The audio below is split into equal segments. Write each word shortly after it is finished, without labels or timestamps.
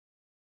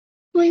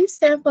Please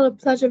stand for the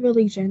Pledge of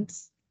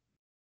Allegiance.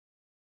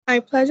 I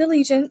pledge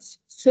allegiance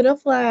to the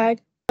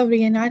flag of the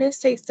United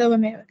States of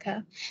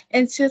America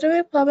and to the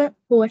republic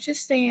for which it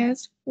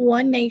stands,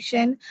 one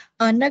nation,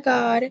 under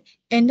God,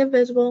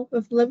 indivisible,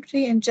 with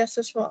liberty and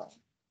justice for all.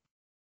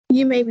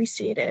 You may be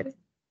seated.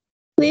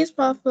 Please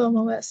pause for a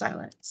moment of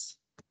silence.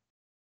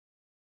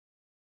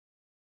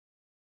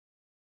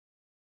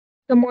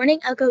 Good morning,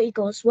 Elko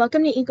Eagles.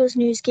 Welcome to Eagles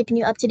News, keeping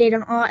you up to date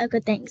on all Elko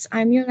things.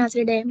 I'm your announcer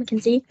today,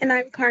 Mackenzie. And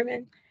I'm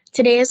Carmen.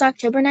 Today is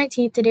October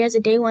 19th. Today is a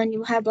day one. You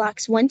will have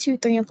blocks 1, 2,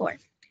 3, and 4.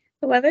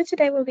 The weather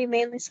today will be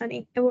mainly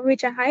sunny. It will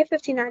reach a high of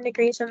 59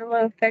 degrees and a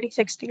low of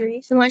 36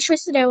 degrees. The lunch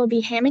choice today will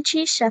be ham and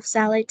cheese, chef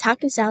salad,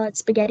 taco salad,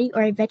 spaghetti,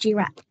 or a veggie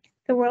wrap.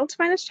 The World's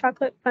Finest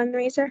Chocolate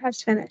fundraiser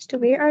has finished.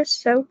 We are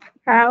so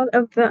proud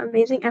of the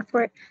amazing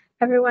effort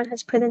everyone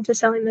has put into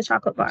selling the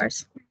chocolate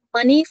bars.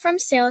 Money from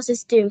sales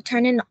is due.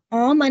 Turn in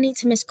all money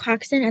to Miss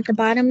Croxton at the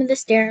bottom of the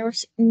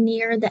stairs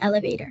near the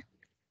elevator.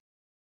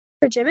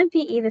 For gym and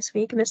PE this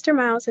week, Mr.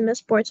 Miles and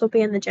Miss Bortz will be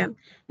in the gym.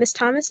 Miss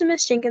Thomas and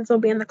Miss Jenkins will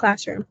be in the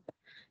classroom.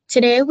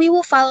 Today we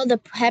will follow the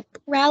pep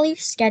rally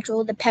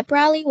schedule. The pep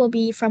rally will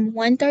be from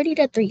 1:30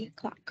 to 3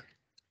 o'clock.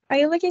 Are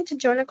you looking to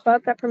join a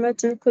club that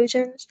promotes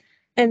inclusion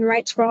and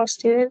rights for all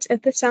students?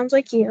 If this sounds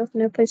like you,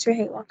 no place for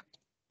hate walk.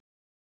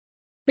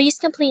 Please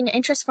complete an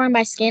interest form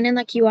by scanning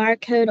the QR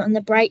code on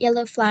the bright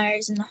yellow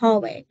flyers in the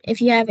hallway.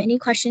 If you have any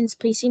questions,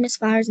 please see Ms.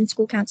 Flowers in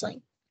school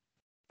counseling.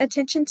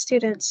 Attention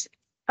students.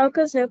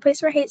 Elko's No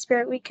Place for Hate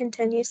Spirit Week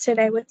continues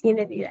today with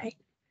Unity Day.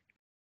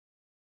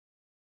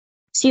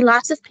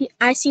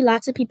 I see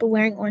lots of people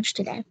wearing orange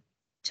today.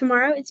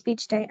 Tomorrow is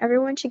Beach Day.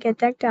 Everyone should get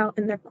decked out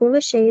in their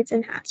coolest shades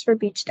and hats for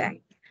Beach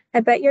Day. I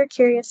bet you're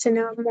curious to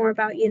know more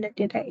about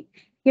Unity Day.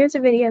 Here's a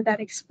video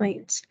that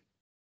explains.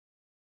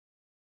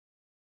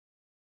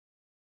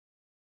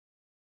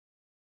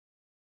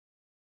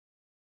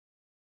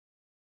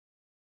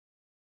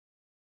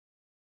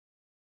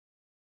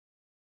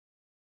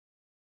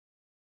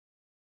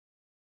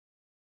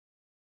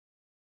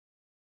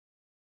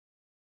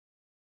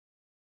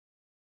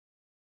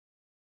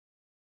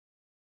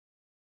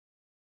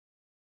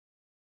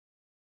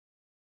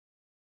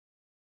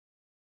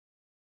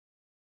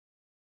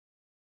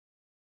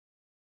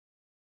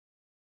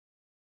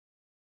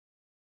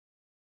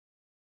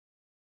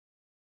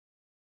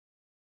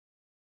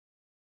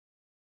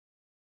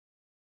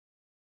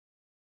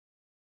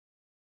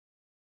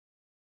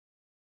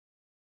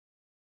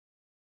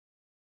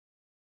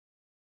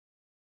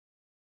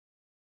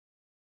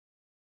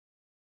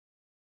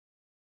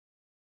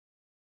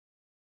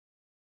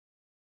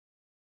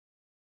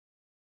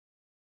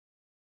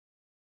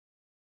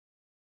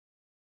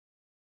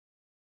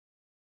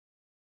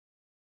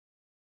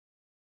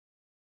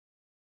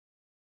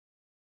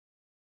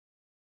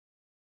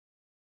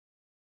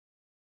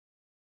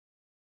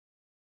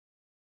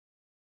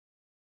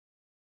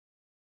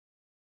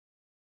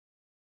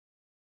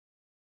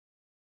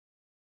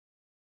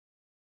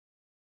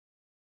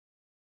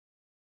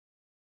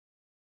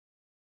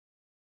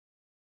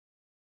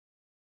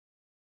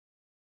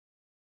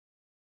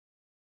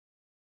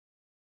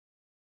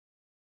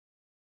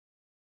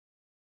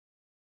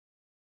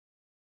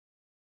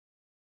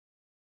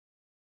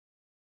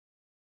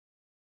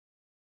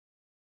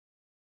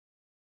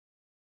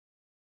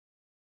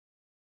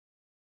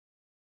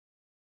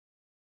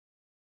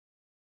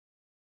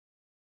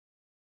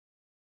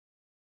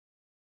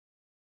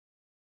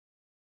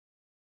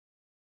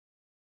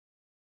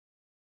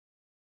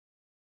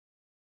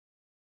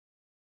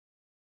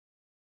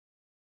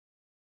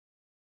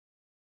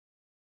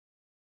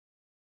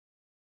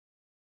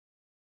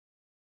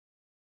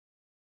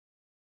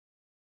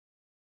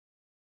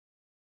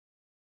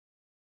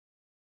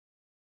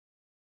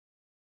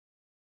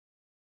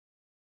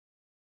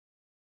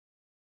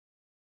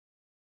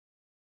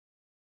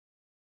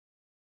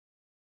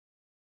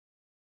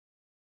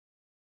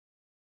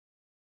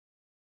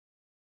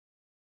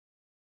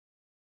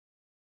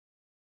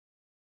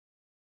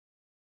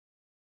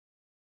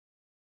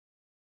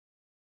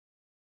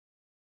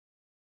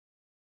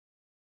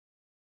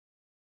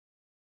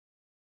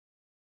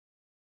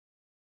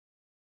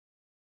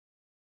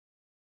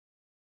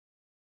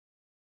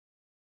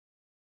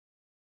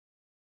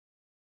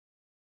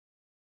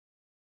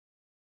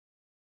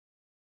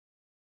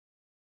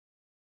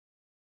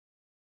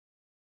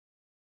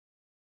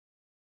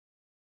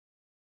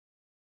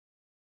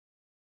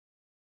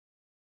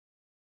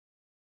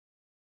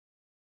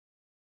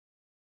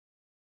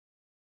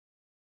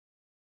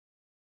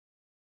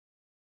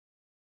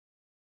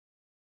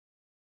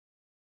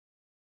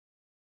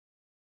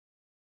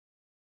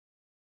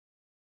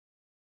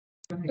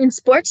 In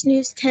sports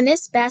news,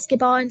 tennis,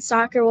 basketball, and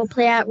soccer will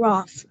play at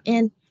Rolfe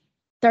and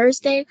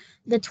Thursday,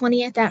 the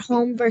 20th at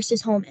home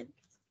versus Holman.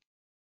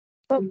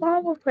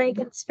 Football will play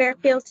against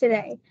Fairfield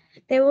today.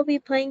 They will be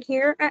playing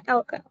here at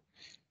Elko.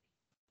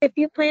 If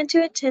you plan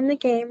to attend the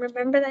game,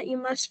 remember that you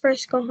must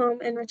first go home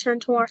and return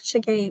to watch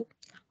the game.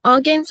 All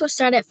games will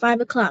start at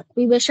 5 o'clock.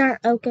 We wish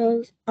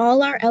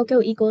all our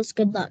Elko Eagles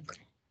good luck.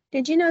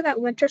 Did you know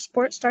that winter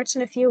sports starts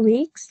in a few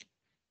weeks?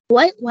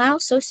 What? Wow,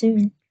 so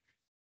soon.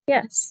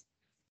 Yes.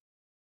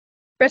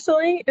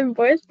 Wrestling and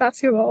boys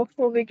basketball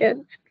will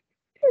begin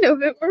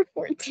November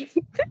 14th.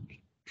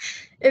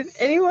 If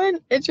anyone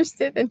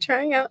interested in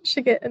trying out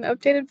should get an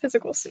updated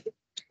physical soon.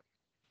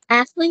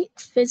 Athlete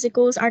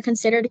physicals are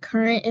considered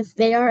current if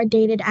they are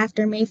dated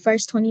after May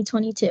 1st,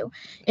 2022.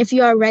 If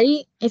you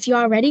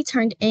already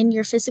turned in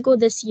your physical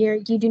this year,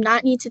 you do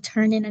not need to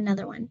turn in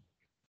another one.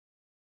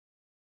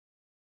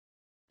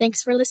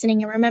 Thanks for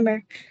listening, and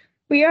remember,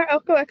 we are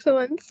Elko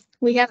Excellence.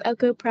 We have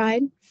Elko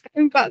Pride.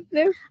 I'm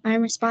positive. I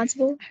am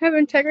responsible. I have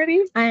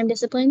integrity. I am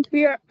disciplined.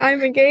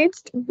 I'm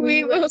engaged.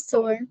 We will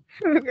soar.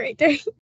 Have a great day.